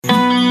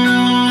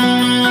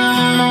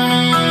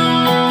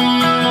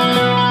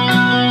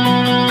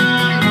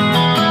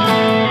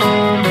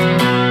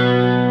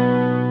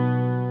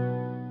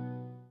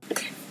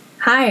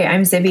Hi,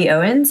 I'm Zibby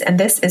Owens, and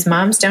this is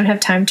Moms Don't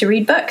Have Time to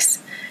Read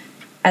Books.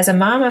 As a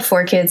mom of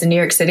 4 kids in New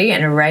York City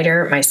and a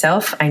writer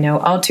myself, I know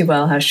all too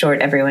well how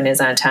short everyone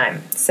is on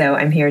time, so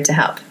I'm here to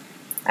help.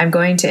 I'm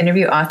going to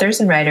interview authors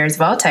and writers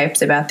of all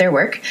types about their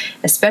work,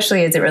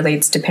 especially as it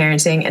relates to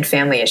parenting and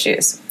family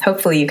issues.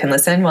 Hopefully you can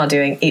listen while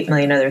doing 8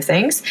 million other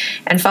things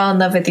and fall in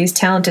love with these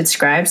talented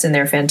scribes and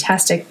their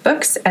fantastic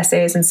books,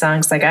 essays, and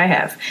songs like I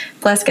have,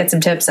 plus get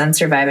some tips on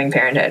surviving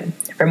parenthood.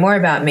 For more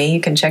about me,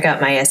 you can check out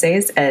my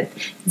essays at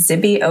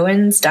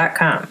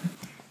zibbyowens.com.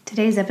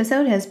 Today's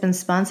episode has been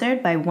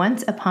sponsored by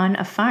Once Upon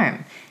a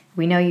Farm.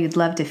 We know you'd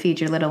love to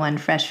feed your little one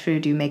fresh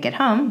food you make at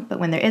home, but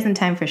when there isn't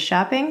time for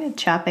shopping,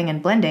 chopping,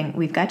 and blending,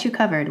 we've got you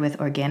covered with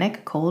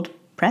organic,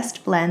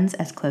 cold-pressed blends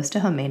as close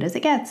to homemade as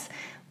it gets.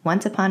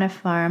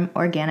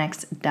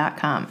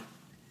 OnceUponAFarmOrganics.com.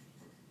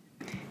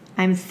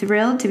 I'm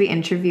thrilled to be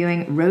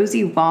interviewing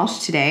Rosie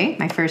Walsh today,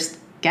 my first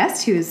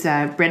guest, who's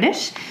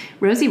British.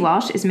 Rosie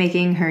Walsh is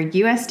making her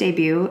U.S.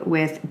 debut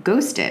with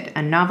Ghosted,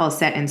 a novel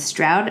set in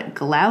Stroud,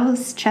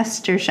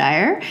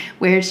 Gloucestershire,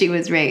 where she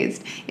was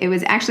raised. It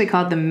was actually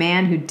called The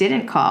Man Who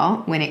Didn't Call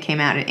when it came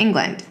out in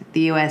England.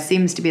 The U.S.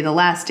 seems to be the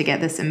last to get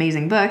this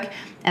amazing book,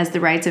 as the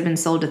rights have been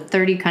sold to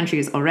 30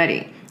 countries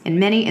already. In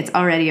many, it's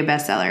already a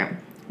bestseller.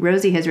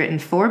 Rosie has written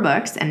 4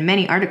 books and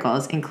many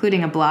articles,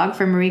 including a blog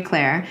for Marie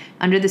Claire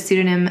under the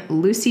pseudonym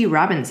Lucy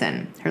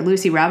Robinson. Her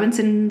Lucy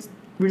Robinson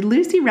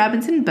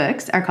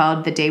books are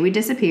called The Day We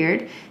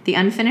Disappeared, The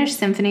Unfinished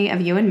Symphony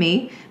of You and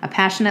Me, A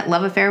Passionate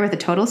Love Affair with a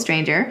Total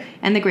Stranger,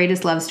 and The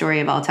Greatest Love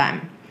Story of All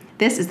Time.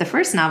 This is the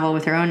first novel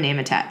with her own name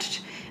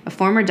attached. A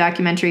former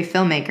documentary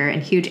filmmaker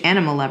and huge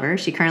animal lover,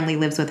 she currently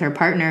lives with her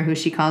partner, who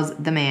she calls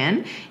The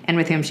Man, and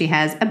with whom she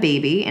has a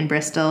baby in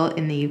Bristol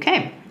in the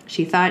UK.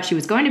 She thought she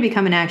was going to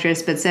become an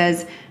actress, but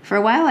says, "For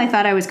a while I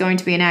thought I was going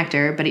to be an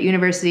actor, but at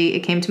university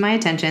it came to my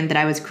attention that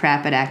I was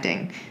crap at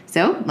acting.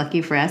 So,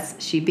 lucky for us,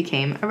 she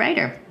became a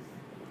writer."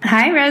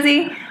 Hi,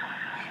 Rosie.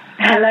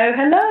 Hello,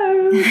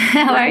 hello.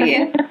 How are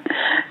you?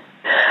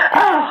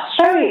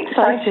 Very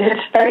excited.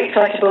 Very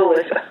excitable,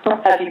 as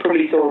you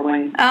probably saw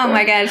when. Oh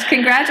my gosh,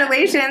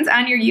 congratulations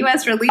on your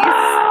U.S. release.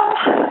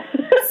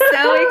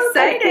 So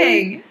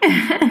exciting.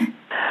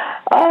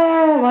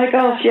 Oh my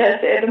gosh,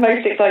 yes, it's the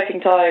most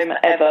exciting time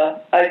ever.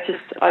 I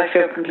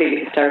feel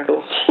completely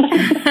hysterical.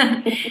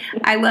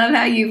 I love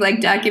how you've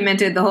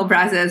documented the whole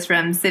process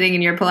from sitting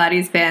in your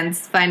Pilates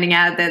pants, finding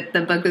out that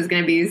the book was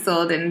going to be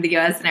sold in the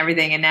US and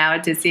everything, and now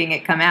to seeing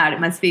it come out. It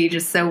must be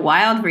just so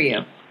wild for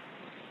you.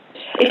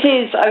 It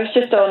is. I was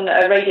just on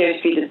a radio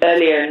feed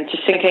earlier and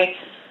just thinking,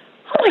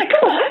 oh my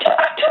God,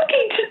 I'm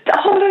talking to a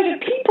whole load of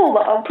people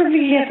that I'll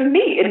probably never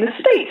meet in the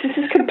States. This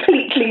is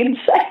completely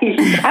insane.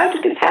 How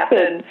did this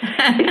happen?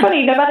 It's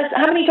funny, no matter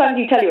how many times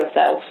you tell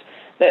yourself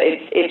that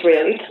it's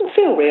real, it doesn't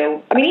feel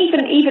real. I mean,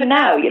 even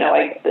now,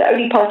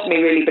 only part of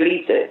me really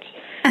believes it,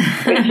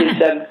 which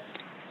is,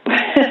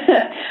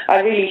 I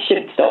really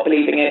should stop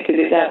believing it because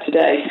it's out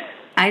today.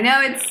 I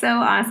know, it's so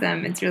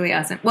awesome. It's really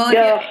awesome. Well,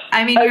 you're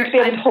be able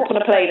to hop on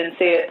a plane and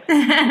see it.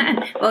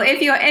 Well,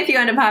 if you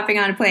end up hopping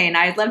on a plane,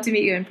 I'd love to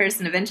meet you in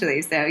person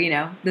eventually. So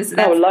that's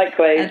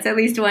likewise. That's at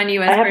least one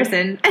U.S.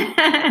 person.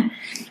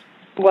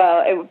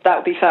 Well, that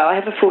would be fair. I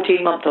have a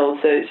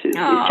 14-month-old, so it's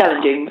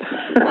challenging.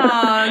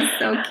 Oh,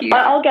 so cute.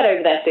 I'll get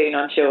over there soon,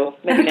 I'm sure.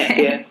 Maybe next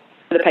year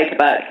for the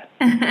paperback.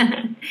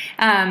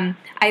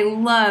 I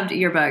loved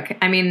your book.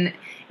 I mean,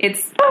 it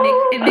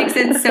makes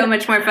it so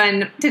much more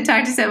fun to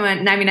talk to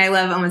someone. I mean, I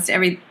love almost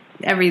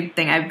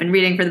everything I've been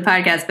reading for the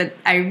podcast, but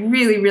I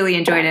really, really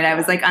enjoyed it. I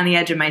was on the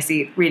edge of my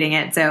seat reading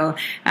it. So,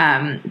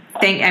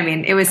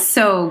 it was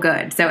so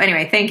good. So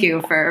anyway, thank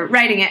you for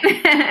writing it.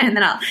 And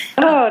then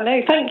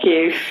no, thank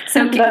you.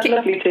 So that's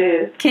lovely to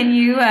hear. Can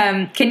you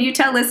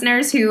tell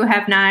listeners who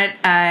have not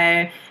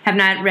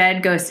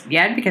read Ghost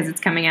yet, because it's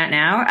coming out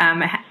now,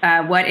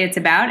 what it's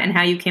about and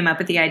how you came up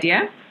with the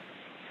idea?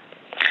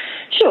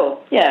 Sure,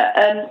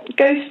 yeah.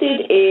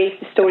 Ghosted is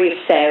the story of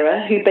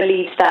Sarah, who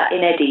believes that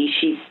in Eddie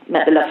she's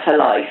met the love of her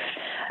life,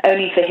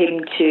 only for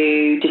him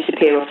to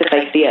disappear off the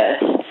face of the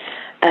earth.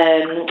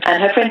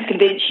 And her friend's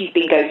convinced she's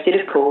been ghosted,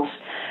 of course,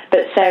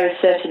 but Sarah's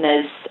certain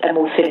there's a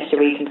more sinister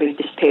reason for his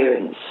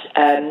disappearance.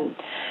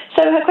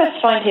 So her quest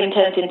to find him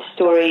turns into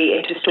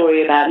a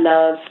story about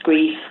love,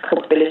 grief,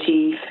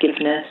 culpability,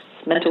 forgiveness,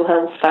 mental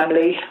health,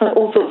 family,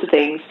 all sorts of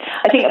things.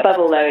 I think above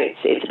all, though,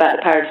 it's about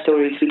the power of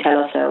stories we tell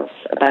ourselves,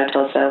 about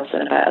ourselves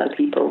and about other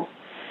people.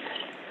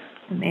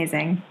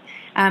 Amazing.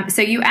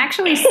 So you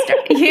actually is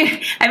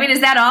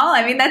that all?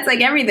 I mean, that's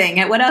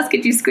everything. What else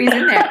could you squeeze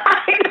in there?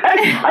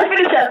 I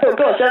finished that, thought,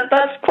 gosh,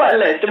 that's quite a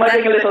list. Am I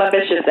being a little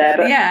ambitious there?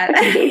 But yeah.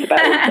 It's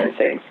about all those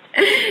things.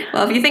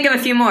 Well, if you think of a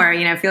few more,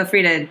 feel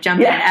free to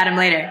jump in and add them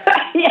later.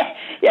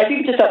 Yeah, if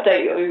you could just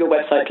update your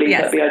website, please,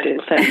 That'd be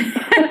ideal. Thanks.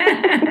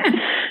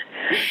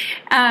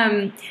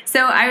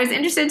 So I was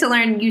interested to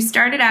learn, you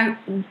started out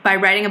by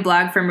writing a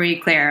blog for Marie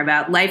Claire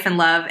about life and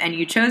love, and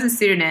you chose a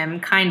pseudonym,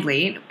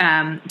 kindly,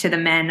 to the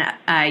men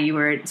you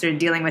were sort of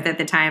dealing with at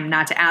the time,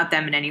 not to out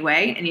them in any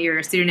way, and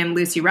your pseudonym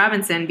Lucy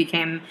Robinson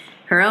became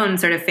her own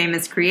sort of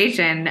famous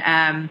creation.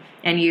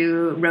 And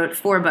you wrote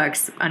 4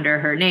 books under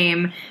her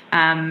name,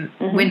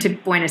 went to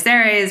Buenos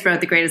Aires, wrote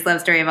The Greatest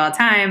Love Story of All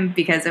Time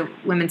because a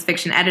women's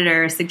fiction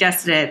editor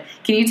suggested it.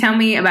 Can you tell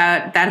me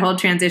about that whole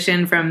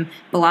transition from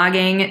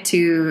blogging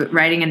to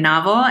writing a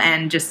novel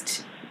and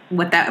just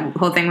what that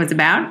whole thing was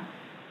about?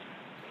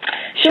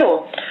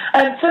 Sure. So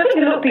I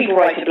think a lot of people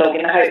write a blog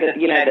in the hope that,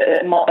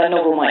 that a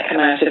novel might come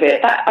out of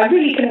it. That, I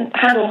really can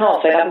hand on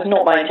heart say that was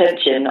not my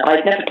intention.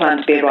 I'd never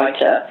planned to be a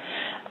writer.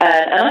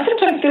 And I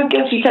sometimes feel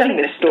guilty telling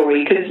this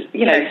story because,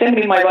 so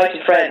many of my writer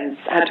friends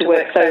had to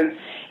work so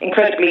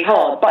incredibly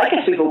hard. But I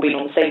guess we've all been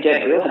on the same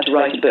journey. We all had to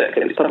write a book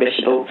that was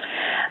publishable.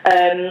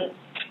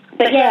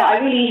 But yeah, I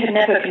really had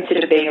never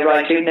considered being a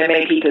writer, even though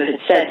many people had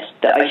said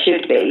that I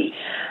should be.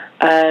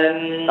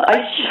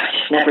 I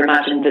just never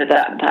imagined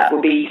that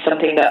would be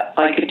something that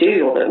I could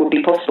do or that would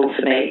be possible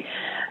for me.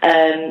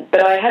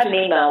 But I had an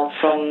email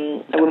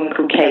from a woman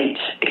called Kate,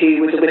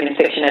 who was a women's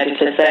fiction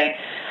editor, saying,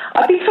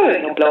 I've been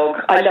following your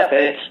blog, I love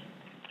it,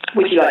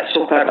 would you like to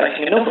talk about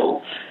writing a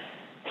novel?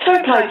 So I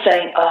replied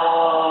saying,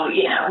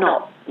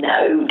 no,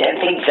 don't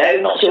think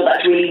so, not sure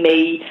that's really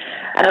me.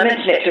 And I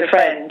mentioned it to a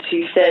friend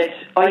who said,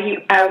 are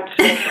you out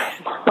of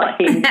your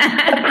mind?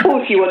 Of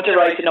course you want to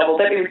write a novel,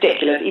 don't be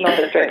ridiculous, email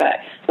her straight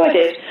back. So I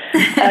did.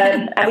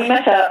 And we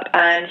met up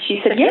and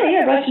she said,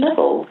 yeah, write a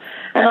novel.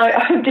 And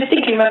I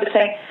distinctly remember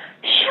saying,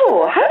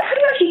 sure, how do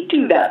you actually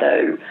do that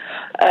though?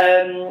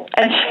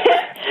 And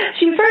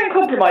she was very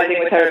uncompromising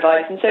with her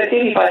advice, and so it's the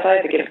only advice I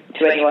ever give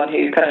to anyone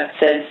who kind of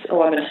says,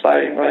 I'm an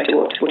aspiring writer,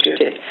 what do you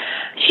do?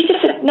 She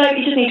just said, no,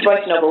 you just need to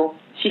write a novel.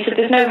 She said,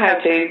 there's no how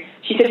to.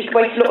 She said, you could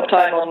waste a lot of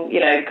time on,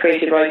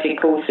 creative writing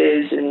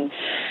courses and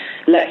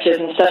lectures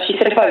and stuff. She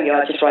said,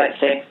 I'd just write a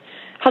thing.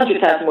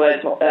 100,000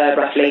 words,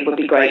 roughly, would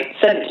be great.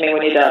 Send it to me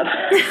when you're done.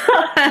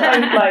 I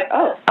was like,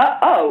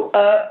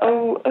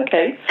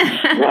 okay,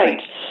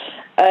 right.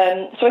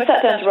 So I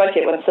sat down to write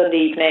it one Sunday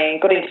evening,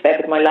 got into bed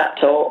with my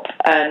laptop,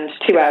 and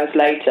 2 hours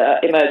later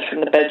emerged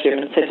from the bedroom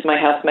and said to my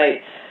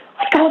housemate,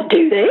 I can't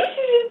do this,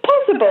 it's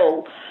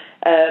impossible.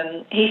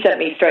 He sent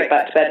me straight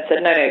back to bed and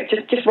said, no,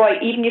 just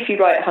write, even if you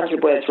write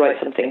 100 words, write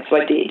something. So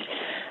I did,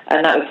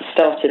 and that was the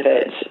start of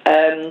it.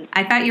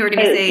 I thought you were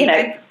going to say,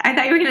 I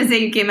thought you were going to say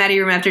you came out of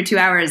your room after 2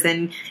 hours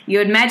and you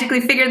had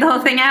magically figured the whole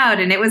thing out,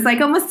 and it was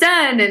like almost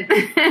done. And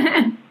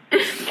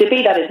to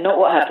be, that is not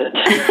what happened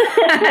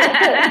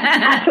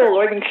at all,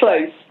 or even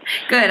close.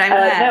 Good, I'm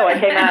glad. No, I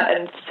came out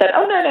and said,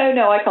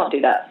 no, I can't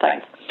do that,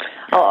 thanks.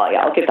 Oh,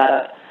 yeah, I'll give that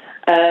up.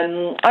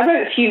 I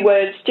wrote a few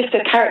words, just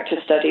a character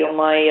study on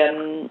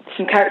my,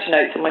 some character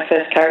notes on my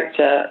first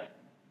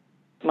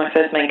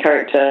main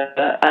character,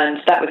 and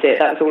that was it.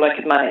 That was all I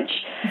could manage.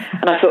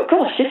 And I thought,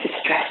 gosh, this is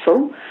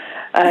stressful.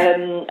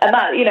 And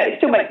that, it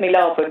still makes me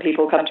laugh when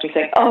people come to me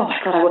saying, oh my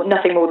God, I want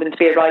nothing more than to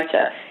be a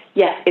writer.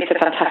 Yes, it's a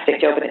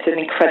fantastic job and it's an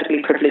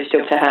incredibly privileged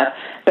job to have,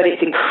 but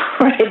it's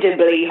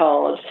incredibly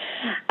hard.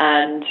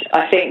 And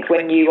I think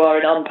when you are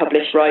an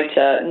unpublished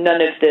writer,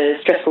 none of the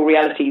stressful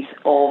realities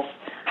of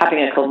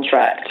having a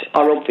contract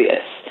are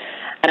obvious.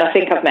 And I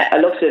think I've met a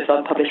lot of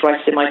unpublished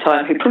writers in my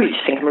time who probably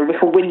just think I'm a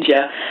real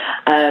whinger.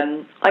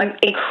 I'm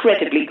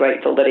incredibly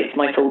grateful that it's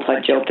my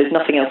full-time job. There's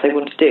nothing else I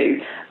want to do.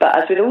 But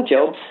as with all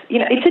jobs,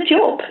 it's a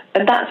job.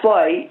 And that's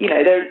why,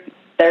 there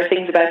are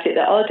things about it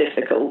that are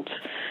difficult.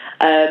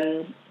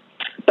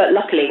 But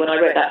luckily, when I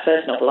wrote that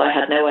first novel, I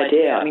had no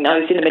idea. I mean, I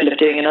was in the middle of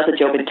doing another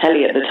job in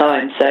telly at the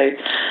time, so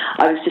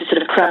I was just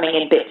sort of cramming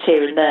in bits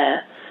here and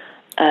there,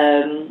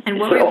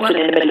 often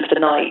in the middle of the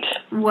night.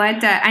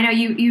 I know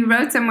you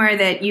wrote somewhere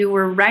that you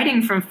were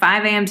writing from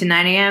 5 a.m. to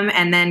 9 a.m.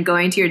 and then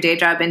going to your day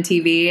job in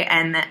TV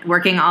and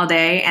working all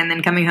day and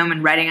then coming home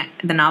and writing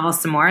the novel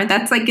some more.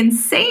 That's like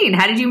insane.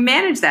 How did you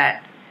manage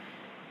that?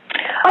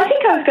 I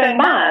think I was going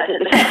mad at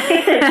the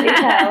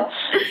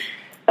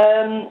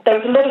time. There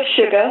was a lot of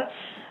sugar.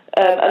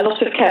 A lot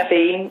of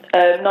caffeine,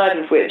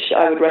 neither of which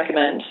I would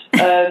recommend,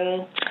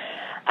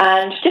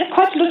 and just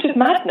quite a lot of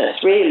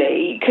madness,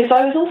 really, because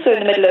I was also in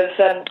the middle of,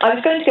 I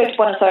was going to go to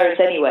Buenos Aires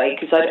anyway,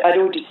 because I'd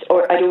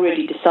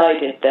already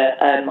decided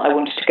that I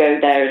wanted to go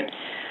there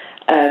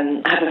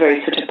and have a very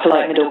sort of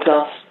polite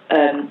middle-class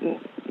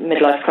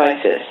midlife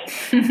crisis.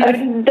 I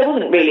mean, there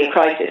wasn't really a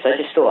crisis,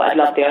 I just thought I'd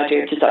love the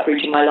idea of just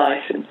uprooting my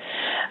life and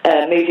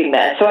moving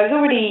there. So I was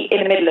already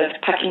in the middle of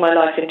packing my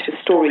life into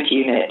a storage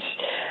unit.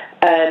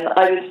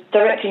 I was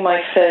directing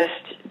my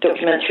first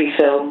documentary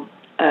film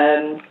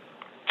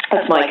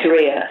of my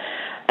career,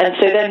 and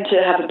so then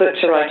to have a book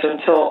to write on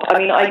top, I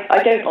mean,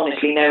 I don't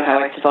honestly know how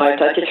I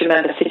survived. I just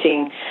remember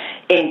sitting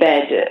in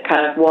bed at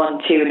kind of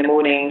 1, 2 in the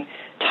morning,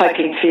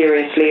 typing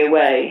furiously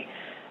away,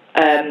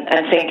 and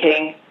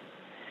thinking,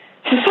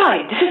 this is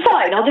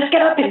fine, I'll just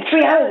get up in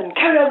 3 hours and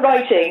carry on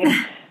writing.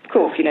 Of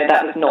course,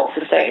 that was not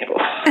sustainable.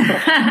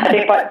 I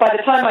think by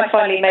the time I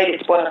finally made it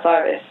to Buenos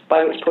Aires,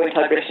 by which point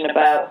I'd written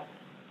about,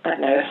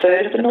 a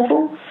third of the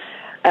novel,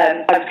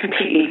 I was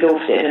completely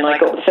exhausted, and I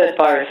got the first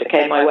virus that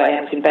came my way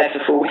and was in bed for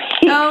 4 weeks.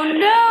 Oh,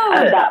 no!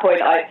 And at that point,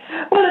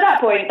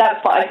 that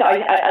was fine. I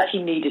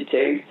actually needed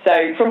to.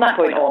 So from that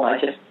point on, I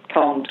just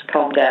calmed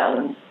down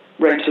and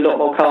wrote a lot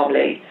more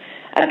calmly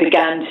and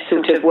began to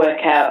sort of work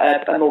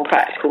out a more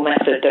practical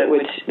method that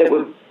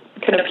would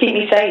kind of keep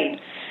me sane.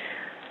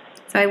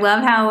 So I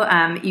love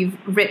how you've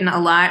written a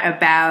lot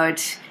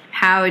about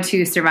how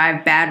to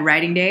survive bad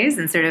writing days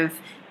and sort of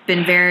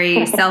been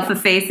very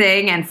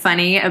self-effacing and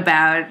funny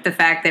about the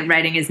fact that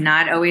writing is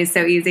not always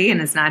so easy,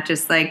 and it's not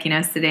just like,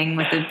 sitting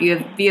with a view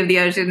of the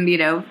ocean,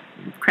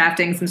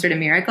 crafting some sort of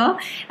miracle.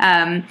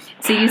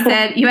 So you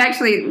said, you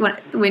actually,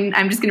 when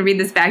I'm just going to read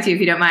this back to you if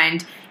you don't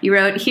mind, you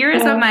wrote, here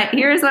is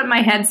what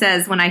my head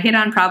says when I hit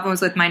on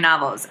problems with my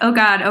novels. Oh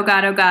God, oh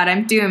God, oh God,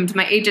 I'm doomed.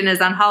 My agent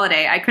is on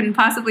holiday. I couldn't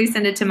possibly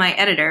send it to my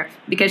editor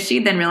because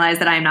she'd then realize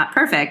that I am not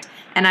perfect.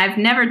 And I've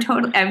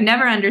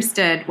never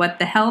understood what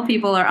the hell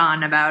people are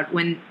on about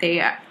when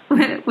they're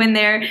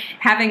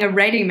having a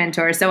writing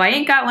mentor. So I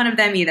ain't got one of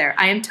them either.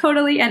 I am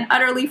totally and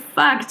utterly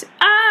fucked.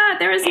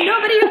 There is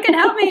nobody who can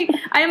help me.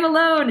 I am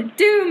alone.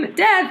 Doom.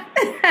 Death.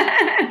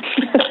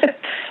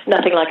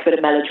 Nothing like a bit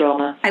of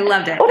melodrama. I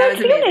loved it. Although,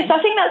 to be honest,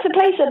 I think that's a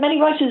place that many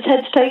writers'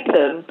 heads take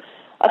them.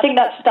 I think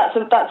that's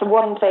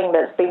one thing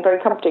that's been very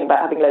comforting about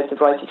having loads of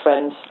writer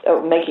friends,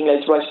 or making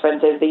loads of writer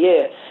friends over the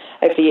years.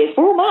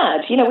 We're all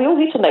mad. We all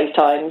hit on those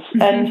times.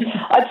 And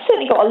I've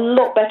certainly got a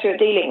lot better at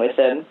dealing with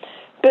them.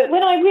 But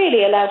when I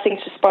really allow things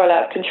to spiral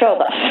out of control,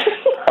 that's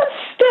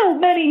still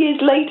many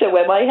years later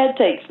where my head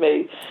takes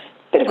me.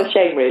 Bit of a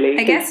shame, really.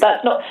 I guess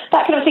that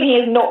kind of thinking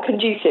is not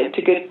conducive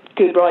to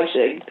good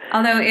writing.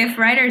 Although, if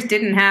writers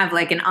didn't have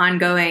like an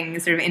ongoing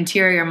sort of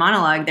interior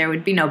monologue, there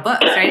would be no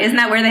books, right? Isn't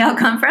that where they all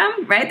come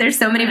from? Right? There's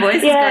so many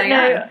voices going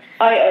on.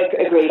 I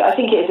agree. I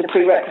think it is a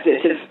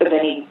prerequisite of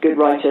any good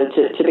writer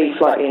to be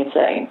slightly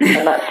insane,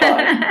 and that's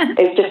fine.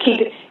 It's just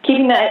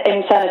keeping that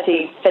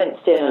insanity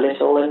fenced in a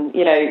little, and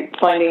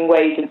finding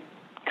ways of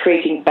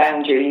creating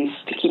boundaries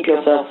to keep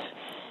yourself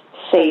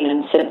sane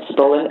and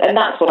sensible, and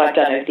that's what I've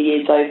done over the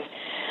years.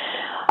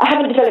 I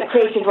haven't developed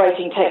creative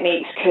writing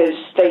techniques because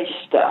they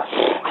just,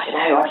 I don't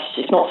know, it's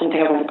just not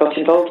something I've ever got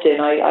involved in.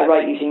 I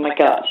write using my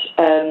gut.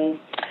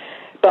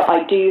 But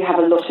I do have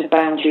a lot of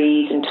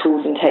boundaries and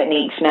tools and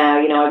techniques now.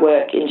 I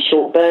work in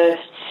short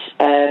bursts.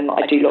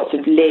 I do lots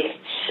of lists.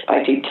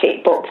 I do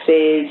tick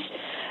boxes.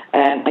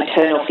 I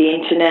turn off the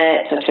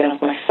internet. I turn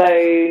off my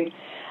phone.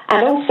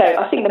 And also,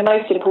 I think the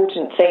most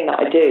important thing that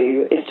I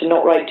do is to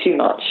not write too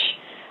much.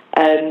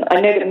 I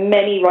know that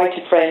many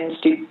writer friends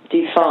do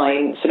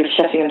find sort of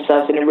shutting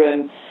themselves in a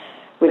room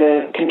with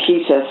a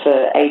computer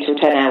for 8 or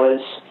 10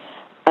 hours.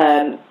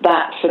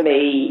 That, for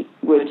me,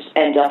 would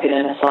end up in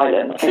an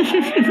asylum.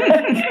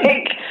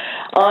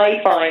 I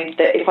find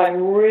that if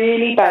I'm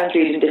really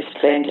boundaried and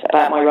disciplined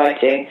about my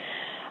writing,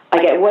 I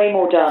get way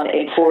more done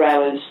in 4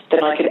 hours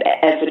than I could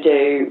ever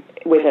do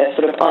with a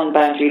sort of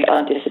unboundaried,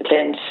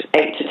 undisciplined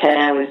 8 to 10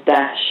 hours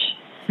dash.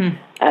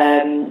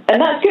 And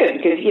that's good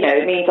because,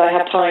 it means I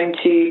have time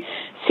to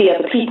see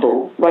other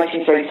people.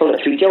 Writing's a very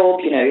solitary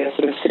job, you're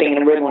sort of sitting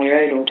in a room on your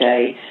own all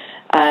day.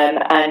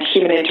 And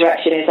human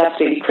interaction is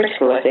absolutely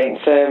critical, I think,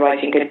 for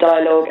writing good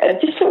dialogue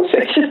and just also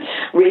just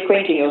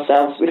reacquainting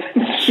yourselves with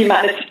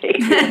humanity,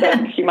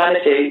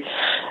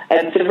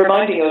 and sort of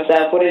reminding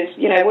yourself what it's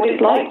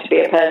like to be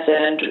a person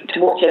and to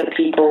watch other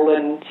people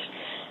and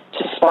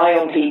to spy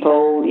on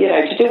people,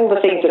 to do all the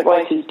things that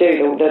writers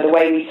do, the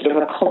way we sort of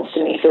are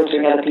constantly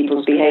filtering other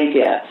people's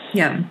behaviour.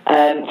 Yeah.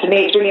 For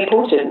me, it's really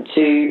important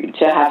to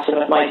have some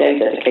of my day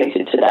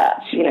dedicated to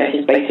that,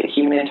 just basic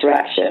human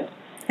interaction.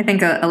 I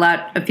think a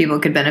lot of people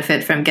could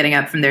benefit from getting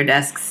up from their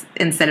desks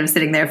instead of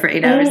sitting there for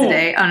 8 hours a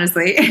day,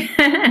 honestly.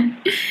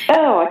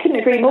 I couldn't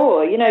agree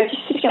more. Just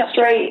sitting up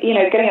straight,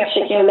 getting up,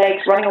 shaking your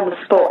legs, running on the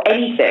spot,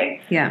 anything,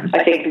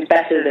 I think is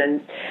better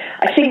than...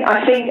 I think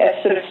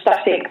a sort of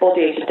static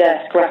body at a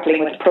desk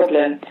grappling with a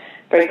problem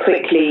very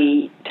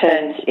quickly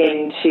turns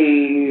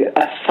into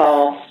a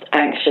fast,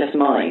 anxious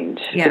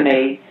mind for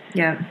me.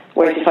 Yeah.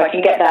 Whereas if I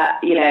can get that,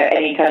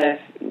 any kind of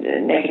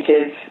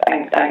negative,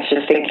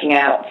 anxious thinking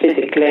out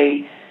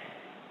physically,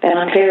 then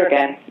I'm clear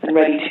again and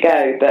ready to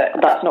go. But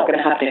that's not going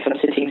to happen if I'm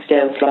sitting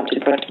still, slumped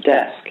in front of the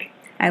desk.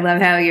 I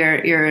love how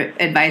your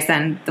advice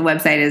on the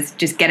website is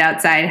just get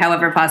outside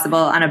however possible,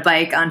 on a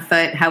bike, on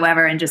foot,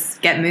 however, and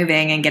just get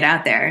moving and get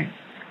out there.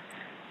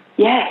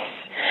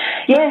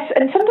 Yes,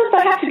 and sometimes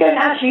I have to go and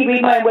actually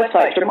read my own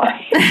website to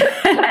remind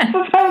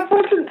myself how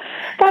important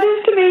that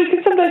is to me,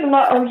 because sometimes I'm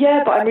like, oh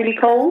yeah, but I'm really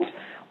cold.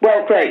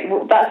 Well, great.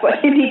 Well, that's why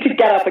you need to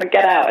get up and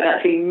get out and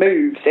actually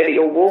move so that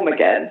you're warm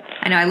again.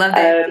 I know, I love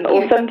that.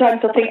 Or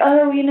sometimes I'll think,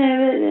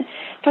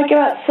 if I go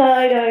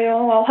outside,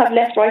 I'll have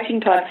less writing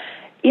time.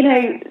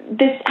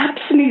 There's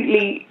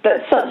absolutely,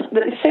 that is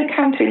so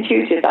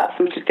counterintuitive, that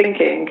sort of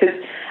thinking, because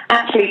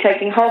actually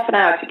taking half an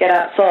hour to get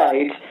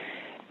outside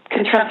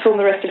can transform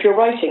the rest of your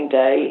writing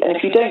day. And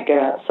if you don't go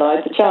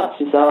outside, the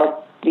chances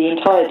are the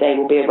entire day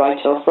will be a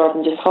write-off rather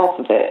than just half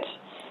of it.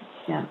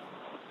 Yeah.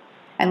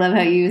 I love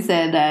how you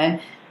said,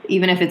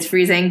 even if it's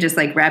freezing, just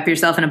like wrap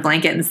yourself in a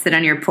blanket and sit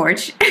on your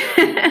porch.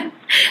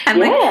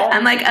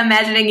 I'm like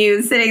imagining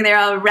you sitting there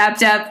all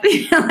wrapped up,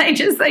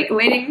 just like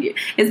waiting.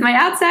 Is my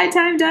outside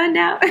time done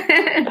now?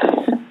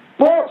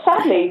 Well,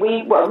 sadly,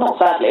 not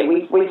sadly,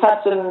 we've had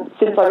some,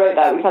 since I wrote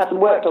that, we've had some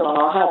work done on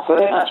our house, so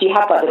I don't actually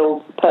have that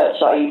little perch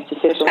that I used to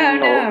sit on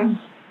anymore.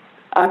 No.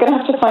 I'm going to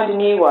have to find a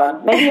new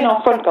one. Maybe in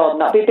our front garden.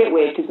 That'd be a bit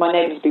weird because my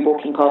neighbours will be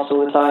walking past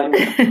all the time.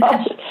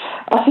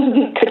 I'll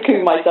just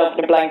cocoon myself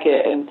in a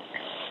blanket and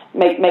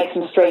make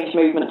some strange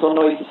movements or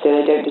noises so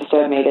they don't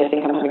disturb me. They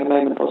think I'm having a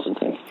moment or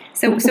something.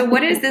 So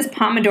what is this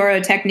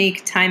Pomodoro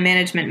technique time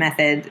management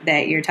method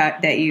that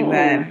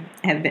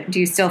do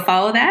you still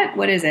follow that?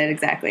 What is it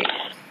exactly?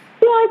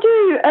 Yeah, I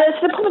do.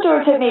 So the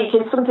Pomodoro technique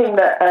is something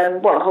that, a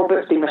whole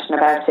book's been written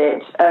about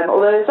it.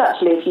 Although it's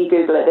actually, if you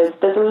Google it,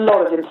 there's a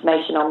lot of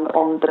information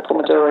on the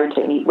Pomodoro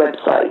technique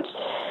website.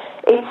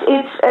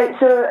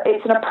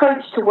 It's an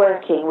approach to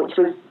working which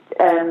was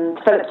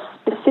developed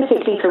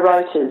specifically for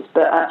writers,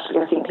 but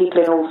actually I think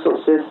people in all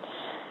sorts of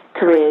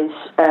careers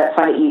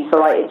find it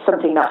useful. It's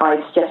something that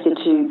I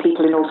suggested to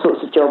people in all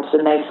sorts of jobs,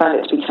 and they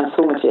found it to be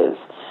transformative.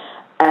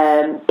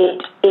 It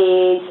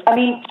is,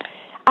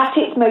 at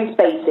its most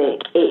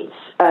basic,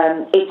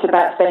 it's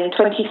about spending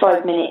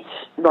 25 minutes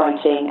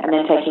writing and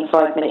then taking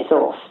 5 minutes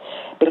off,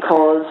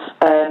 because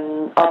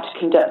after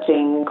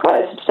conducting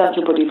quite a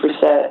substantial body of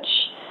research,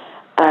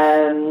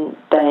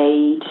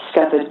 they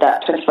discovered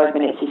that 25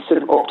 minutes is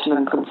sort of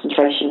optimum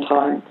concentration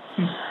time.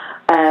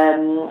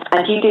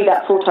 And you do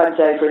that 4 times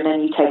over, and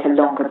then you take a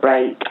longer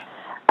break.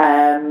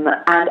 And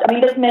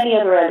there's many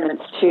other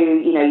elements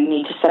too. You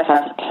need to set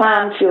out a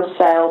plan for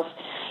yourself.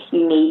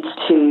 You need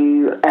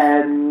to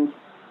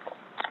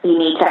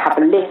have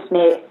a list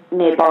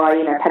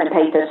nearby, pen and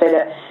paper, so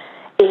that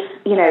if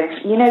you know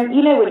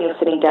when you're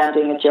sitting down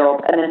doing a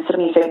job and then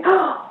suddenly you think,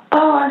 oh,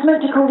 I was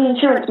meant to call the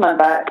insurance man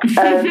back,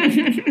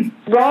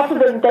 rather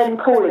than then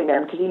calling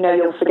them because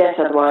you'll forget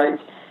otherwise,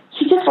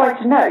 you just write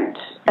a note,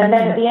 and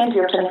then at the end of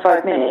your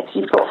 25 minutes,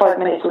 you've got 5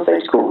 minutes or so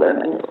to call them,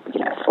 and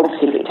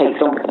obviously if it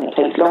takes longer, then it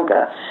takes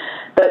longer.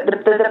 But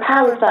the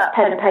power of that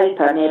pen and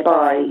paper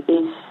nearby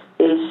is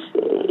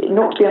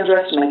not to be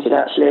underestimated,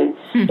 actually.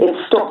 It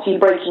stops you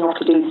breaking off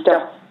to do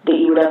stuff that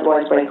you would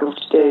otherwise break off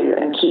to do,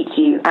 and keeps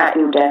you at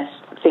your desk,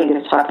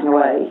 fingers tapping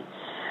away.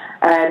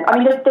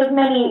 There's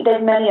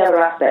many other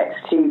aspects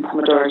to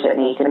Pomodoro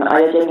technique, and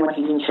I urge anyone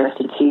who's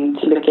interested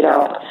to look it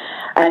up.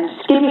 And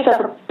just give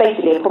yourself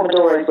basically a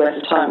Pomodoro's worth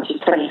of time, which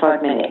is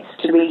 25 minutes,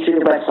 to read through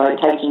the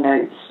website, taking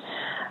notes.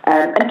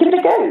 And give it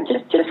a go.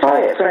 Just try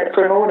it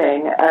for a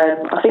morning.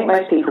 I think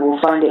most people will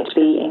find it to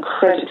be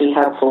incredibly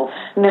helpful,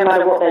 no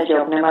matter what their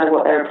job, no matter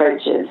what their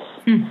approach is.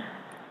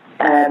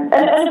 And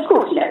of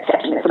course,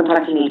 accepting that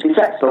sometimes you need to be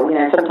flexible.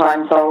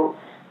 Sometimes I'll,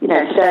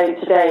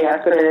 today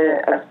I've got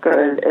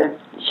a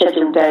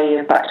scheduled day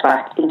of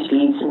back-to-back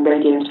interviews and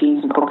radio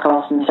interviews and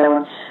podcasts and so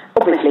on.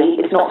 Obviously,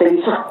 it's not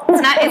feasible.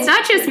 It's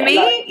not just me.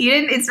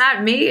 It's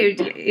not me.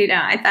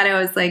 I thought I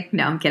was like,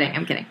 no, I'm kidding.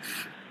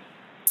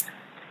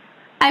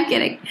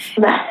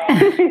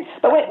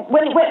 But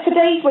when for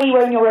days where you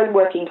own your own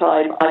working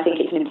time, I think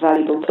it's an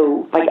invaluable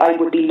tool. I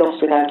would be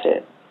lost without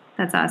it.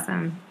 That's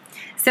awesome.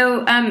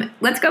 So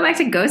let's go back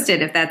to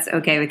Ghosted, if that's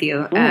okay with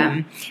you.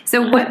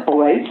 So what?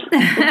 Always.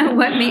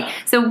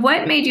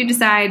 What made you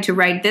decide to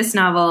write this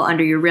novel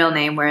under your real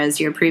name, whereas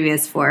your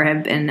previous 4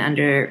 have been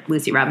under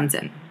Lucy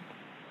Robinson?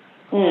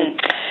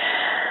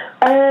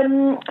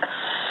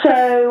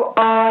 So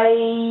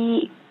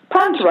I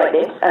planned to write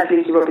this as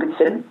Lucy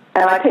Robinson,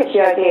 and I pitched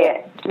the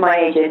idea to my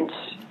agent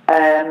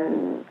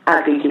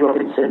as Lucy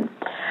Robinson.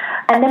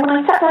 And then when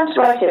I sat down to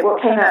write it,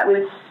 what came out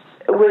was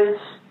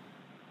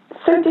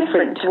so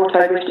different to what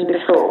I'd written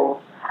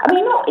before.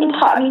 Not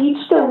entirely.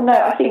 You'd still know.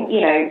 I think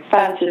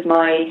fans of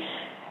my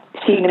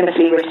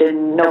pseudonymously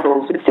written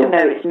novels would still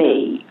know it's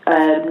me.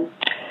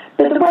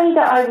 But the way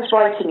that I was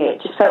writing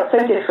it just felt so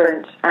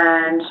different,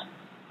 and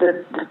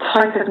the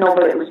type of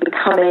novel it was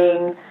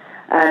becoming.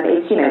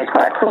 It's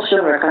quite a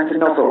cross-genre kind of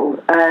novel.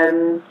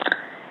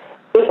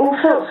 It all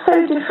felt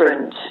so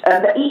different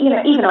that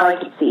even I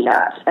could see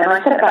that. And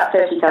I sent about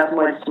 30,000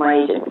 words to my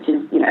agent, which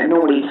is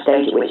normally the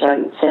stage at which I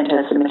send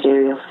her some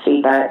material for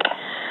feedback.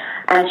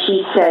 And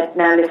she said,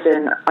 "Now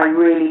listen, I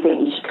really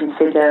think you should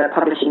consider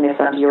publishing this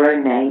under your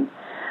own name."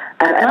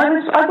 And I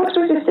was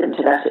resistant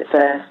to that at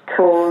first,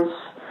 because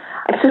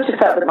I sort of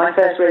felt that my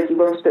first Rosie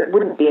Walsh book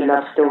wouldn't be a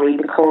love story,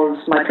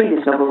 because my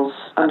previous novels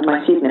under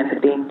my pseudonym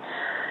had been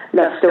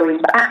love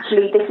stories. But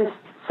actually, this is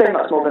so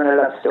much more than a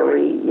love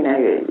story.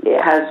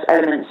 It has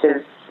elements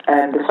of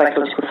the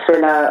psychological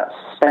thriller,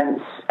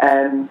 suspense.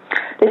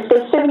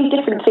 There's so many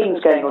different things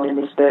going on in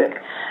this book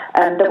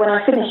that when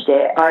I finished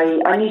it,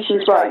 I knew she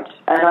was right,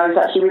 and I was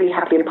actually really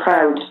happy and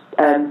proud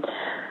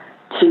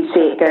to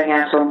see it going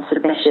out on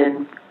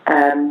submission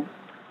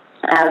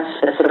as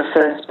a sort of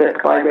first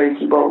book by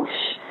Rosie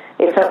Walsh.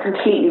 It felt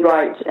completely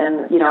right,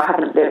 and I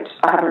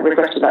haven't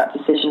regretted that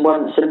decision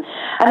once. And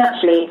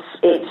actually,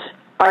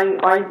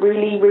 I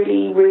really,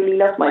 really, really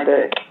love my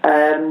book.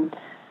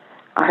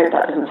 I hope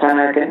that doesn't sound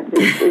arrogant.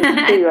 It's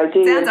true, I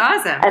do. Sounds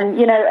awesome. And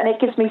and it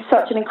gives me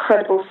such an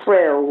incredible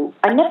thrill.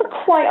 I never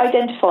quite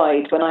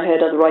identified when I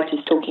heard other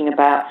writers talking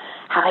about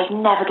how they'd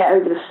never get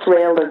over the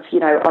thrill of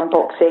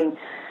unboxing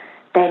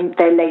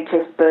their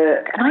latest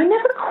book, and I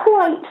never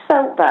quite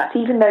felt that,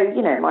 even though,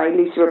 you know, my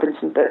Lucy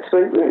Robinson books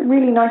were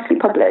really nicely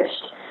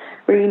published,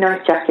 really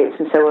nice jackets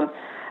and so on.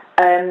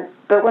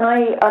 But when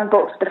I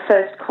unboxed the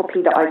first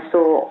copy that I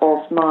saw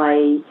of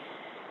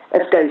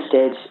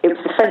Ghosted, it was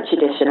the French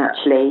edition,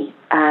 actually,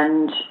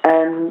 and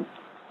I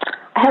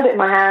held it in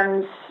my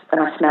hands, and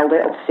I smelled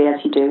it, obviously,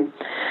 as you do.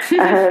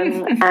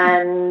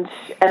 And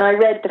I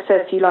read the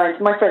first few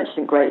lines. My French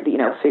isn't great, but, you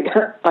know,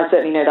 I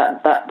certainly know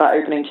that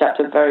opening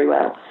chapter very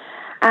well.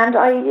 And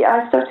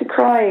I started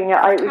crying.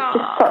 It was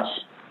just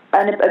such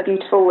a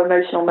beautiful,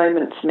 emotional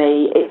moment for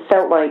me. It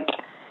felt like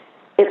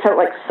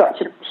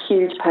such a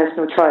huge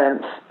personal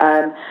triumph.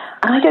 And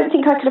I don't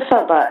think I could have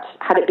felt that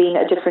had it been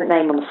a different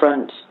name on the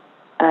front.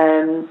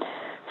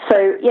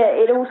 So, yeah,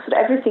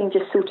 everything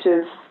just sort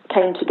of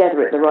came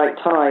together at the right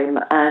time,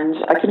 and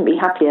I couldn't be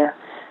happier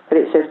that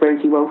it says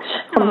Rosie Walsh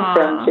on the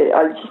front. It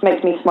just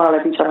makes me smile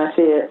every time I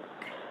see it.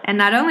 And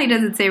not only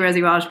does it say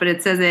Rosie Walsh, but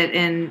it says it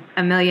in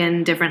a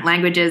million different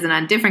languages and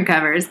on different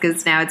covers,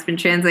 because now it's been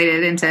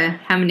translated into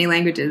how many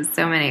languages?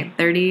 So many?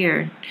 30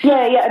 or?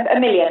 Yeah, a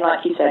million,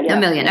 like you said. Yeah. A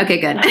million.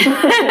 Okay, good. No,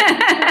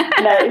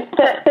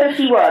 it's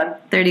 31.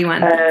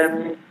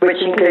 31.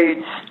 Which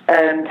includes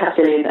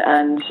Castilian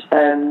and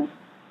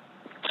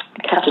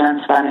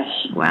Catalan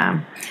Spanish.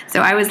 Wow. So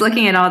I was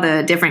looking at all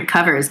the different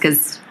covers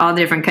because all the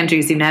different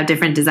countries seem to have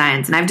different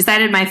designs. And I've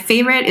decided my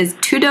favorite is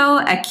Todo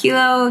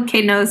Aquilo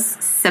que nos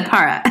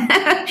separa,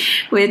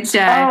 which isn't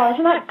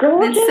that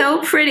gorgeous? It's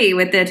so pretty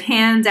with the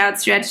hands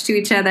outstretched to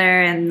each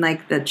other and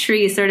like the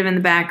tree sort of in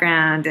the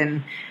background.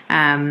 And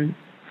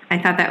I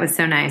thought that was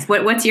so nice.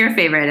 What's your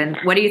favorite? And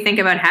what do you think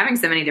about having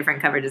so many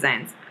different cover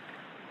designs?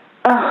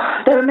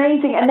 Oh, they're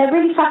amazing, and they're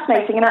really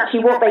fascinating, and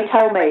actually what they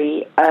tell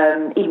me,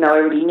 even though I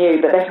already knew,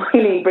 but they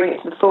really bring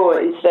it to the fore,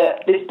 is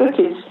that this book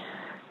is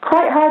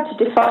quite hard to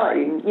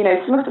define. You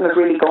know, some of them have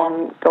really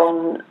gone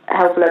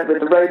hell for leather with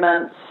the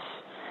romance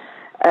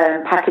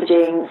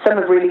packaging. Some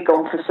have really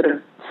gone for sort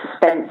of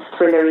suspense,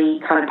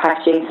 thrillery kind of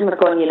packaging. Some have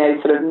gone, you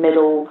know, sort of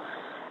middle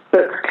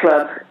book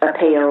club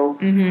appeal.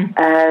 Mm-hmm.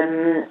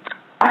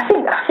 I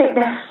think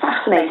they're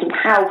fascinating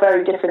how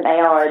very different they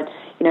are, and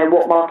you know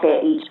what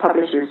market each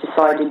publisher has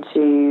decided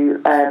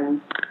to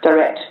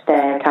direct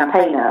their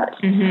campaign at.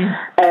 Mm-hmm.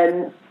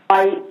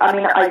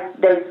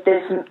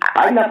 There's some,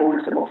 I love all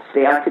of them,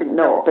 obviously, I couldn't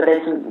not, but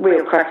there's some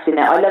real cracks in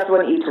there. I love the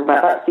one that you talk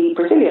about, that's the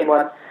Brazilian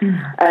one.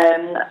 Mm-hmm.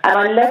 And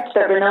I loved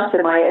that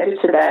Renata, my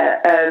editor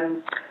there,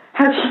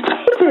 how she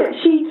did it.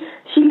 She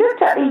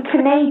looked at the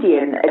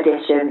Canadian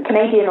edition,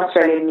 Canadian,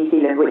 Australia and New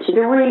Zealand, which is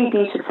a really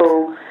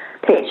beautiful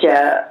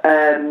picture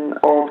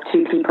of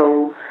two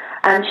people,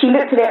 and she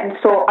looked at it and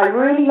thought, I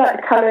really like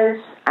the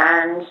colours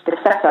and the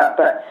setup,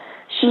 but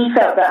she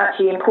felt that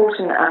actually the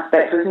important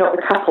aspect was not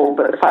the couple,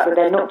 but the fact that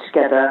they're not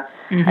together.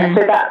 Mm-hmm. And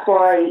so that's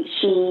why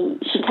she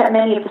kept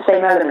many of the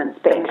same elements,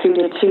 but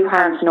included two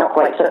hands not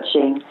quite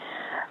touching,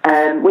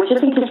 which I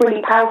think is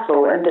really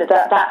powerful, and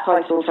that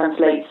title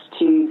translates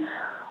to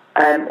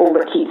all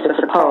that keeps us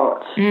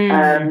apart.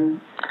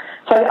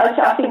 So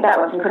I think that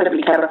one's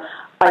incredibly clever.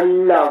 I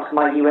love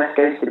my US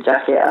Ghosted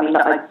jacket. I mean,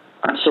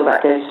 I'm sure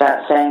that goes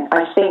without saying.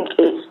 I think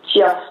it's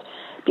just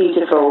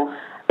beautiful.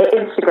 It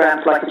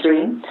Instagrams like a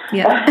dream.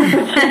 Yeah.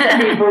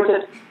 Very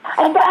important.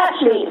 But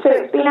actually, so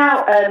it's been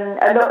out,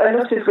 a lot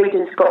of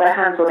readers got their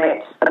hands on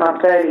it a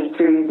month early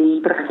through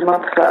the Book of the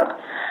Month Club.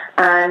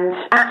 And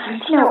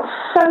actually, you know,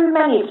 so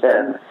many of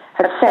them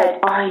have said,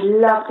 I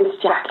love this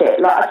jacket.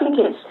 Like,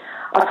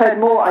 I've heard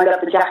more I love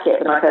the jacket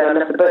than I've heard I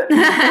love the book.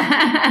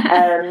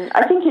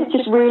 I think it's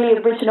just really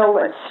original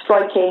and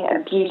striking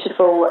and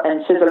beautiful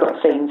and says a lot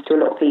of things to a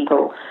lot of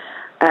people.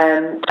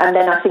 And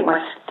then I think my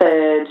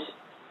third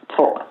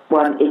top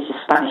one is the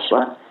Spanish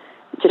one.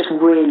 Just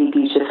really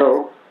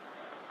beautiful.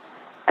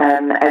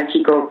 El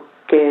Chico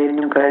que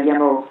nunca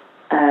llamó,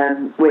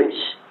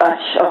 which,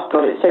 oh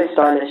God, it's so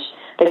stylish.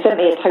 They sent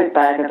me a tote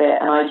bag of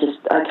it, and I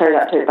carry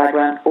that tote bag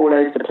around all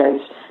over the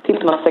place.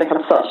 People must think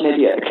I'm such an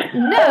idiot.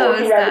 No,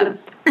 it's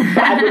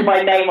bag with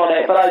my name on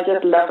it, but I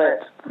just love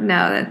it.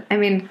 No, I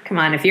mean, come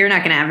on. If you're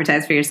not going to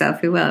advertise for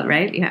yourself, who will,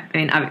 right? Yeah.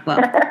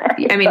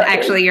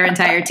 Actually, your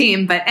entire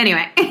team. But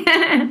anyway,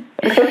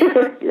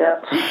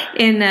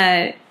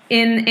 yeah.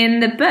 In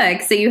the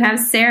book, so you have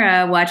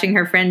Sarah watching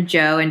her friend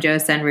Joe and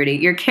Joe's son Rudy.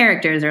 Your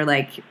characters are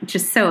like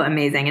just so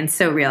amazing and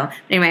so real.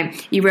 Anyway,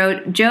 you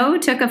wrote, Joe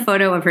took a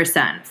photo of her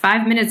son.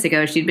 5 minutes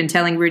ago, she'd been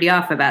telling Rudy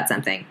off about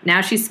something.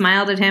 Now she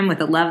smiled at him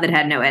with a love that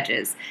had no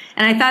edges.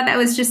 And I thought that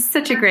was just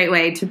such a great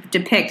way to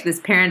depict this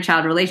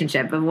parent-child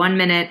relationship. Of 1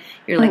 minute,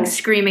 you're like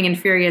screaming and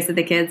furious at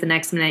the kids. The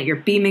next minute, you're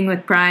beaming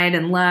with pride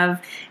and love.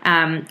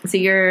 So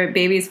your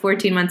baby's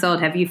 14 months old.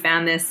 Have you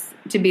found this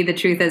to be the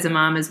truth as a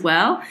mom as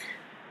well?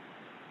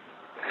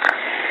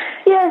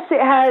 Yes, it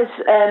has.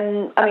 I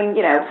mean,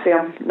 you know, obviously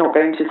I'm not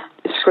going to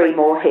scream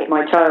or hit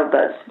my child.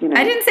 That's, you know,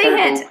 I didn't say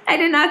terrible. Hit. I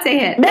did not say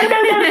hit. No.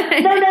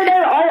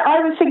 I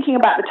was thinking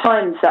about the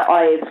times that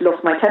I've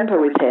lost my temper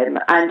with him,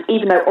 and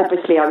even though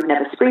obviously I would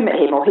never scream at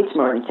him or hit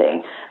him or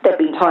anything, there have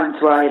been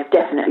times where I have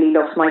definitely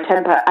lost my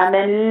temper, and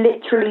then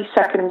literally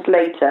seconds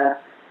later,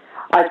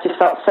 I've just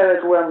felt so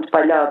overwhelmed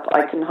by love,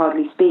 I can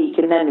hardly speak.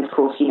 And then, of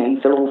course, you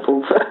feel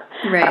awful for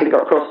having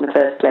got cross in the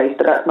first place,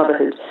 but that's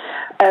motherhood.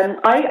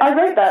 I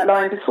wrote that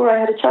line before I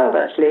had a child,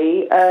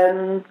 actually.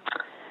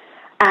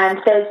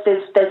 And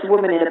there's a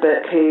woman in the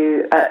book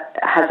who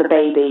has a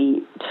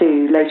baby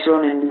too later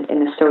on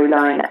in the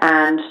storyline,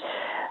 and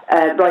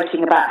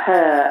writing about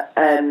her,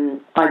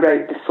 I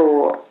wrote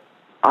before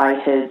I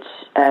had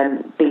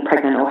been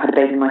pregnant or had a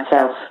baby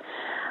myself,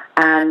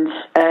 and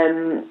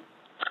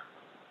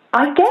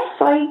I guess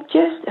I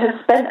just have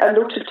spent a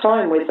lot of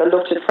time with a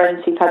lot of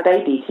friends who've had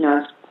babies.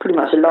 It's pretty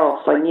much a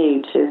last I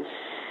knew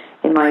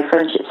in my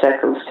friendship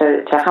circles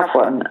to have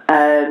one.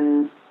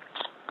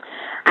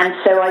 And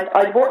so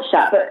I'd watched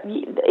that, but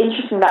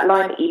interesting that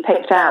line that you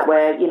picked out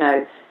where,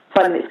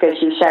 5 minutes ago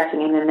she was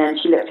shouting him and then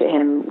she looked at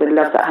him with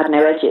love that had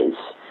no edges.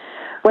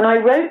 When I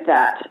wrote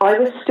that, I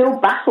was still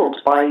baffled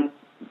by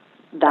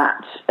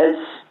that as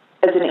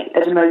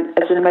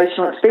an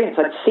emotional experience.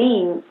 I'd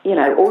seen,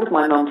 all of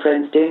my mum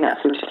friends doing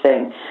that sort of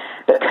thing,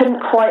 but couldn't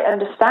quite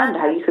understand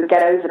how you could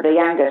get over the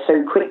anger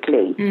so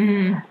quickly.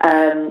 Mm-hmm.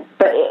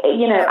 But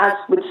as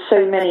with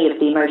so many of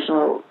the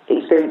emotional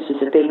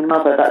experiences of being a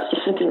mother, that's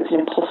just something that's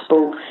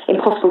impossible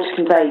to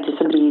convey to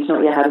somebody who's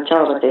not yet had a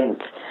child, I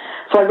think.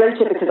 So I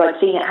wrote it because I'd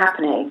seen it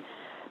happening,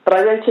 but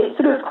I wrote it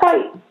sort of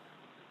quite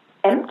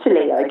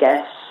emptily, I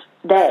guess,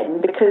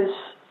 then, because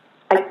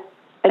I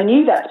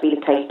knew that to be the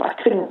case, but I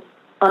couldn't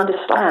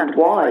understand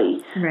why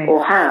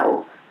or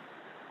how.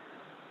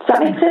 Does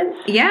that make sense?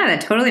 Yeah, that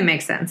totally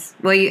makes sense.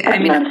 Well, I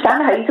don't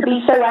understand how you could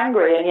be so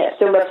angry and yet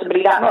still love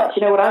somebody that much.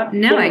 You know what I'm?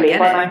 No, I get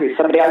if I'm angry with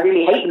somebody, I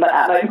really hate them at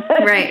that moment.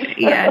 Right?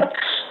 Yeah.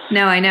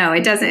 No, I know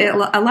it doesn't.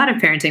 A lot of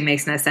parenting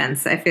makes no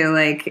sense. I feel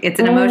like it's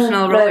an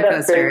emotional roller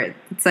coaster.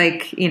 It's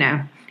like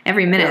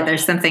every minute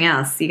there's something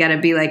else. You got to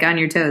be on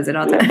your toes at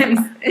all times.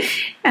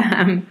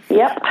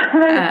 Yep,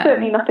 there's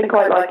certainly nothing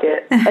quite like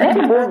it. And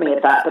everyone warned me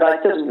of that, but I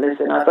still didn't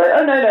listen. I was like,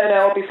 oh no,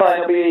 I'll be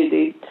fine, I'll be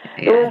easy.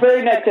 Yeah. They're all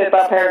very negative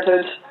about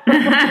parenthood.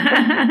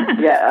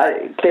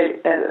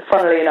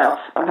 Funnily enough,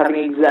 I'm having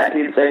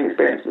exactly the same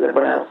experience as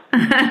everyone else.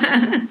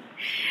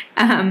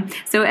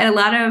 So at a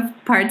lot of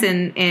parts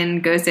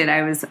in Ghosted,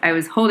 I was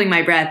holding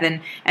my breath, and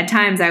at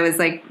times I was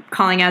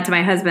calling out to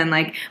my husband,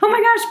 oh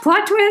my gosh,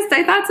 plot twist!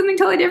 I thought something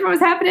totally different was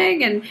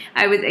happening, and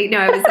I was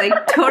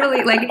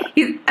totally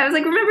I was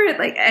remember it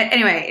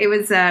anyway. It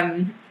was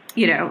I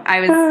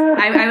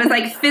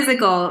was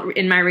physical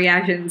in my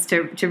reactions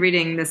to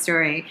reading the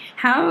story.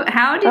 How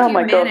did you manage? Oh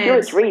my God, you're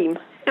a dream.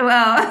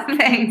 Well,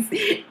 thanks.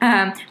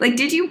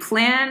 Did you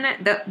plan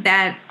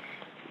that?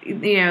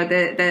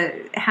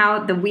 The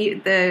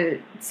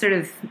sort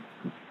of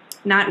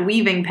not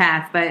weaving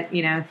path, but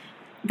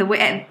the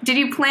way. Did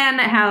you plan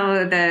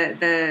how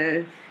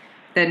the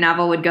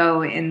novel would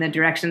go in the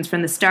directions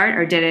from the start,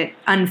 or did it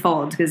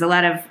unfold? Because a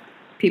lot of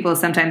people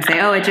sometimes say,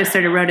 "Oh, it just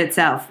sort of wrote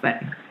itself,"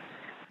 but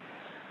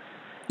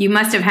you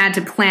must have had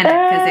to plan it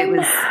because it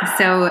was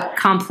so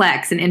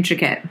complex and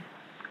intricate.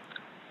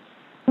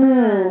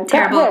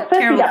 Terrible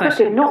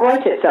question. Not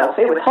write itself.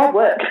 It was hard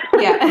work.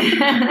 Yeah.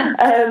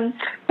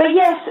 But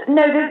yes,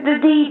 no.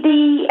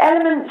 The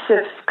elements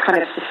of kind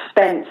of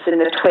suspense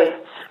and the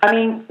twists. I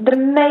mean, the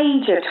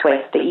major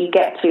twist that you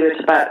get to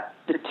at about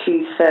the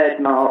 2/3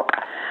 mark.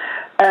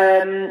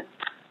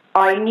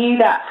 I knew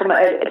that from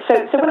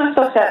so when I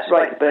started out to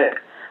write the book,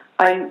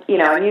 I knew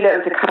that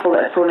it was a couple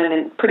that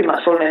had pretty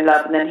much fallen in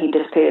love, and then he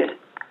disappeared.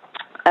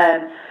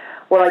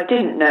 What I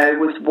didn't know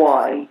was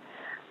why.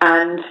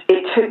 And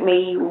it took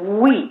me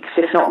weeks,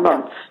 if not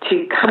months,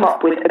 to come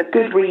up with a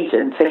good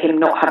reason for him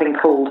not having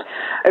called.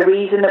 A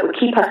reason that would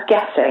keep us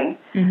guessing,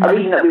 a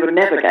reason that we would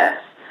never guess,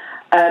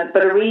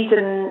 but a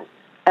reason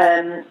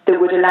that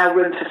would allow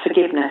room for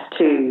forgiveness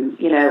too.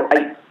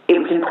 It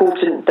was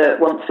important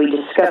that once we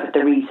discovered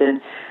the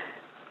reason,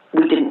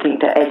 we didn't think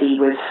that Eddie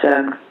was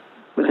an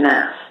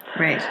ass.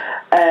 Right.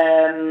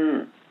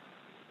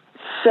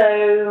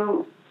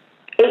 So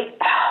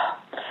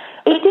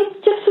it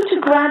did just sort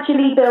of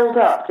gradually build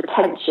up the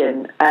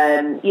tension.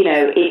 At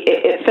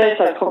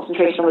first I was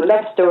concentrating on the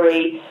love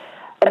story,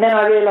 and then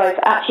I realised,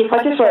 actually, if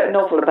I just wrote a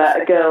novel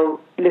about a girl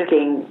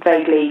looking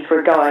vaguely for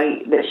a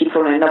guy that she'd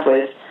fallen in love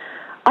with,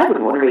 I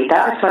wouldn't want to read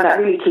that. I'd find that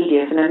really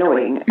tedious and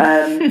annoying.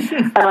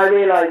 And I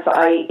realised that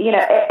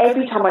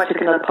every time I took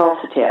another pass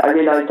at it, I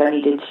realised I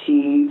needed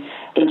to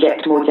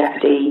inject more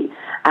jeopardy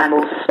and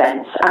more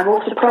suspense and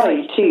more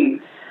surprise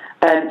too.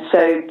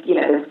 So,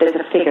 there's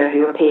a figure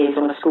who appears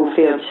on a school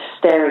field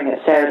staring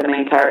at Sarah, the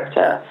main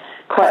character,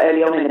 quite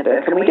early on in the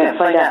book, and we don't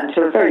find out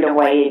until a very long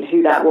way in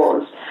who that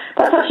was.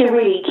 That's actually a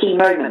really key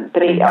moment,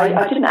 but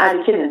I didn't add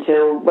it in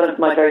until one of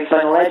my very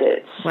final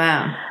edits.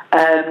 Wow.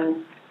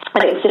 And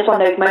it was just one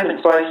of those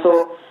moments where I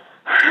thought,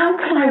 how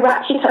can I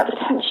ratchet up the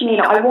tension?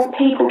 I want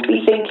people to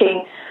be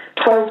thinking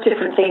 12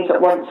 different things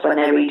at once when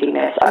they're reading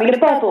this. I mean,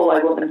 above all, I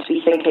want them to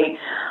be thinking,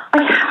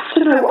 I have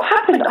to know what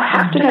happened. I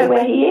have to know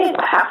where he is.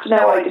 I have to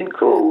know I didn't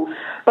call.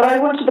 But I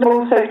wanted them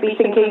also to be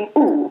thinking,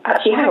 ooh,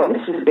 actually, hang on,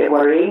 this is a bit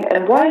worrying.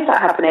 And why is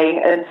that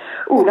happening? And,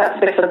 ooh, that's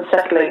a bit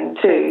unsettling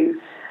too.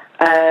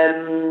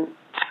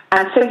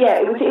 And so, yeah,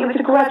 it was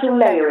a gradual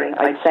layering,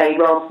 I'd say,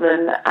 rather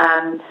than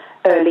an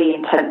early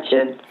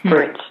intention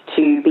for it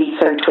to be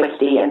so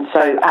twisty and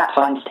so, at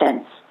times,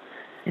 tense.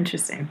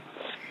 Interesting.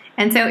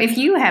 And so if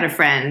you had a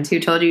friend who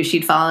told you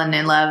she'd fallen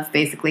in love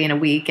basically in a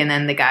week and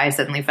then the guy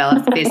suddenly fell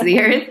off the face of the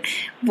earth,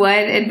 what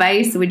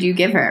advice would you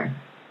give her?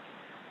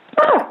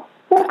 Oh,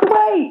 walk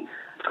away.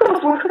 Of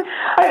course, walk away.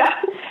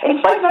 In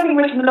spite of having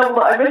written the novel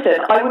that I've written,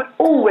 I would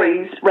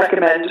always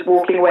recommend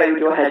walking away with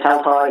your head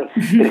held high.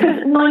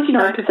 Because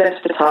 99%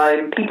 of the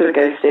time, people are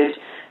ghosted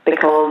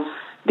because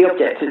the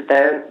object of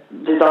their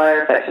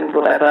desire, affection,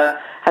 whatever,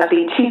 has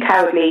been too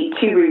cowardly,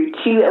 too rude,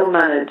 too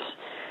ill-mannered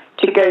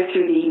to go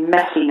through the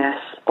messiness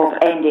of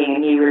ending a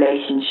new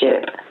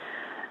relationship.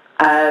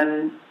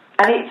 And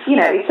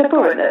it's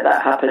abhorrent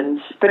that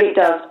happens, but it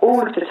does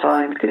all of the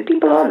time because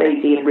people are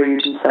lazy and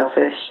rude and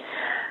selfish.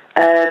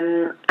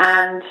 And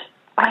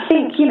I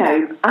think,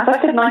 as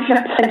I said,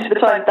 99% of the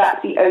time,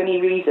 that's the only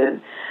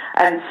reason.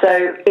 And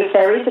so if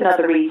there is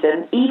another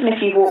reason, even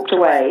if you've walked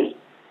away,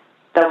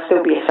 there'll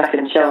still be a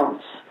second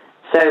chance.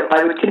 So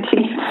I would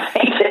continue to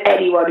say to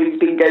anyone who's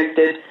been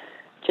ghosted,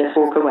 just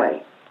walk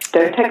away.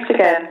 Don't text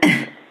again,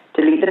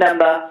 delete the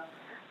number,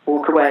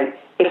 walk away.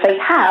 If they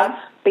have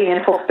been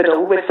in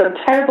hospital with some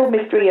terrible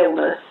mystery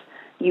illness,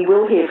 you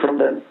will hear from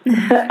them,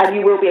 and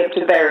you will be able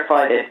to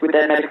verify this with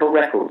their medical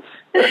records.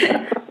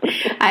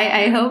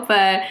 I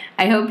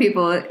hope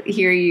people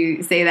hear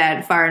you say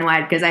that far and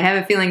wide, because I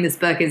have a feeling this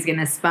book is going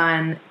to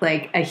spawn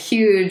like a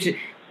huge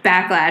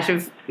backlash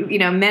of,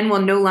 men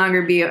will no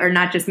longer be, or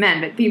not just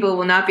men, but people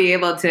will not be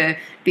able to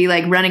be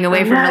like running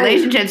away from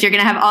relationships. You're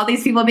going to have all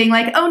these people being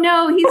like, oh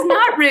no, he's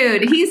not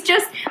rude. He's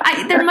just,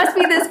 there must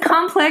be this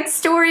complex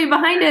story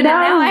behind it. And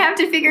now I have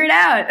to figure it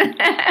out.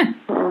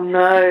 Oh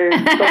no.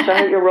 Gosh, I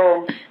hope you're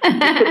wrong. You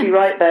could be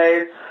right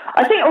though.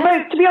 I think,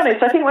 although to be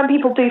honest, I think when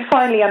people do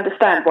finally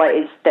understand why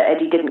it is that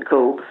Eddie didn't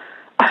call,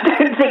 I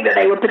don't think that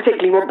they would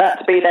particularly want that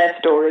to be their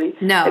story.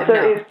 No,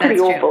 it's pretty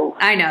awful. True.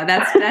 I know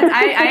that's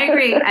I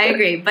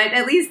agree. But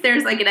at least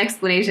there's like an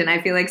explanation.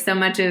 I feel like so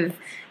much of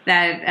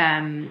that,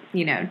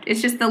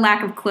 it's just the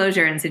lack of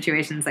closure in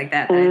situations like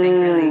that I think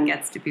really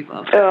gets to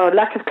people. Oh,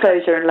 lack of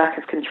closure and lack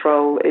of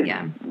control is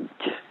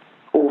just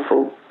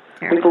awful.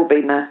 Terrible. We've all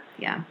been there.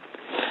 Yeah.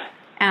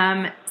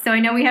 So I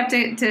know we have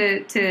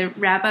to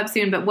wrap up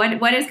soon, but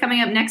what is coming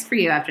up next for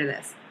you after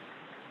this?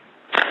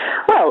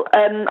 Well,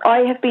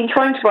 I have been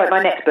trying to write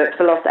my next book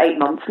for the last 8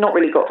 months, not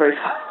really got very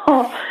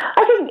far.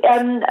 I think,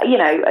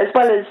 as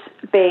well as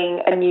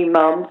being a new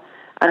mum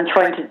and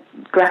trying to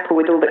grapple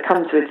with all that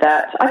comes with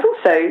that, I've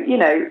also,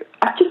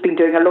 I've just been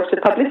doing a lot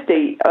of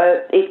publicity.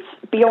 It's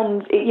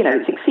beyond,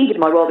 it's exceeded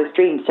my wildest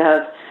dreams to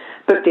have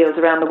book deals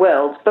around the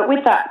world. But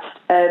with that,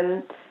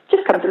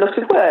 just comes a lot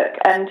of work,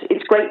 and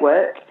it's great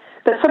work.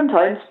 But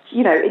sometimes,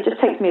 it just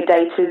takes me a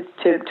day to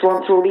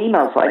answer all the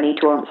emails that I need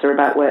to answer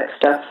about work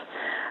stuff.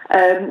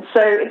 So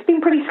it's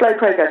been pretty slow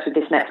progress with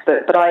this next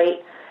book, but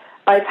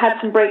I've had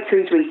some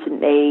breakthroughs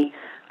recently,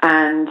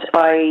 and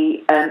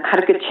I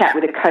had a good chat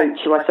with a coach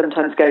who I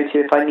sometimes go to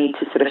if I need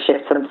to sort of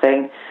shift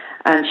something,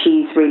 and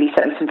she's really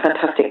set me some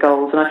fantastic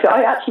goals, and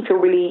I actually feel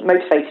really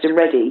motivated and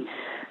ready.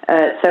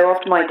 So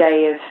after my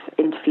day of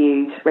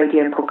interviews,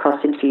 radio and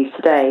podcast interviews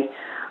today,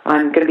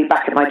 I'm going to be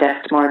back at my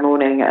desk tomorrow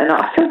morning, and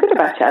I feel good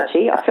about it,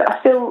 actually. I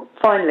feel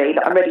finally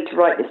that I'm ready to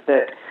write this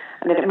book,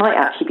 and that it might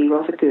actually be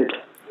rather good.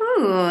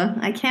 Ooh,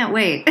 I can't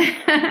wait.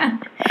 Well,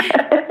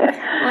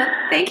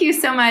 thank you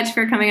so much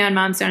for coming on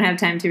Moms Don't Have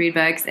Time to Read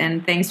Books,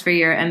 and thanks for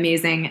your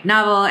amazing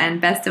novel,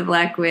 and best of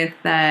luck with,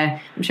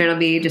 I'm sure it'll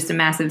be just a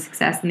massive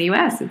success in the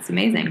U.S. It's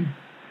amazing.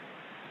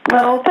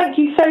 Well, thank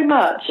you so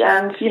much,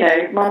 and,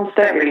 mums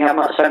don't really have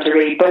much time to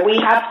read, but we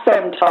have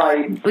some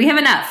time. We have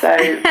enough. So,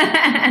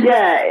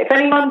 yeah, if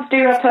any mums do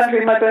have time to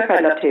read my book,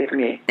 I'd love to hear from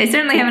you. They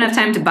certainly have enough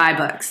time to buy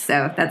books,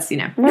 so that's,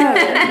 No,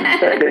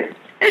 exactly.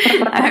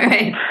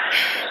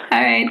 All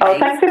right. Oh,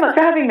 thanks so much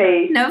for having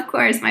me. No, of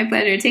course. My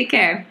pleasure. Take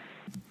care.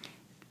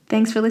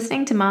 Thanks for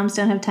listening to Moms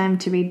Don't Have Time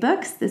to Read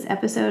Books. This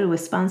episode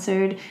was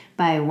sponsored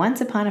by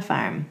Once Upon a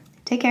Farm.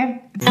 Take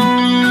care.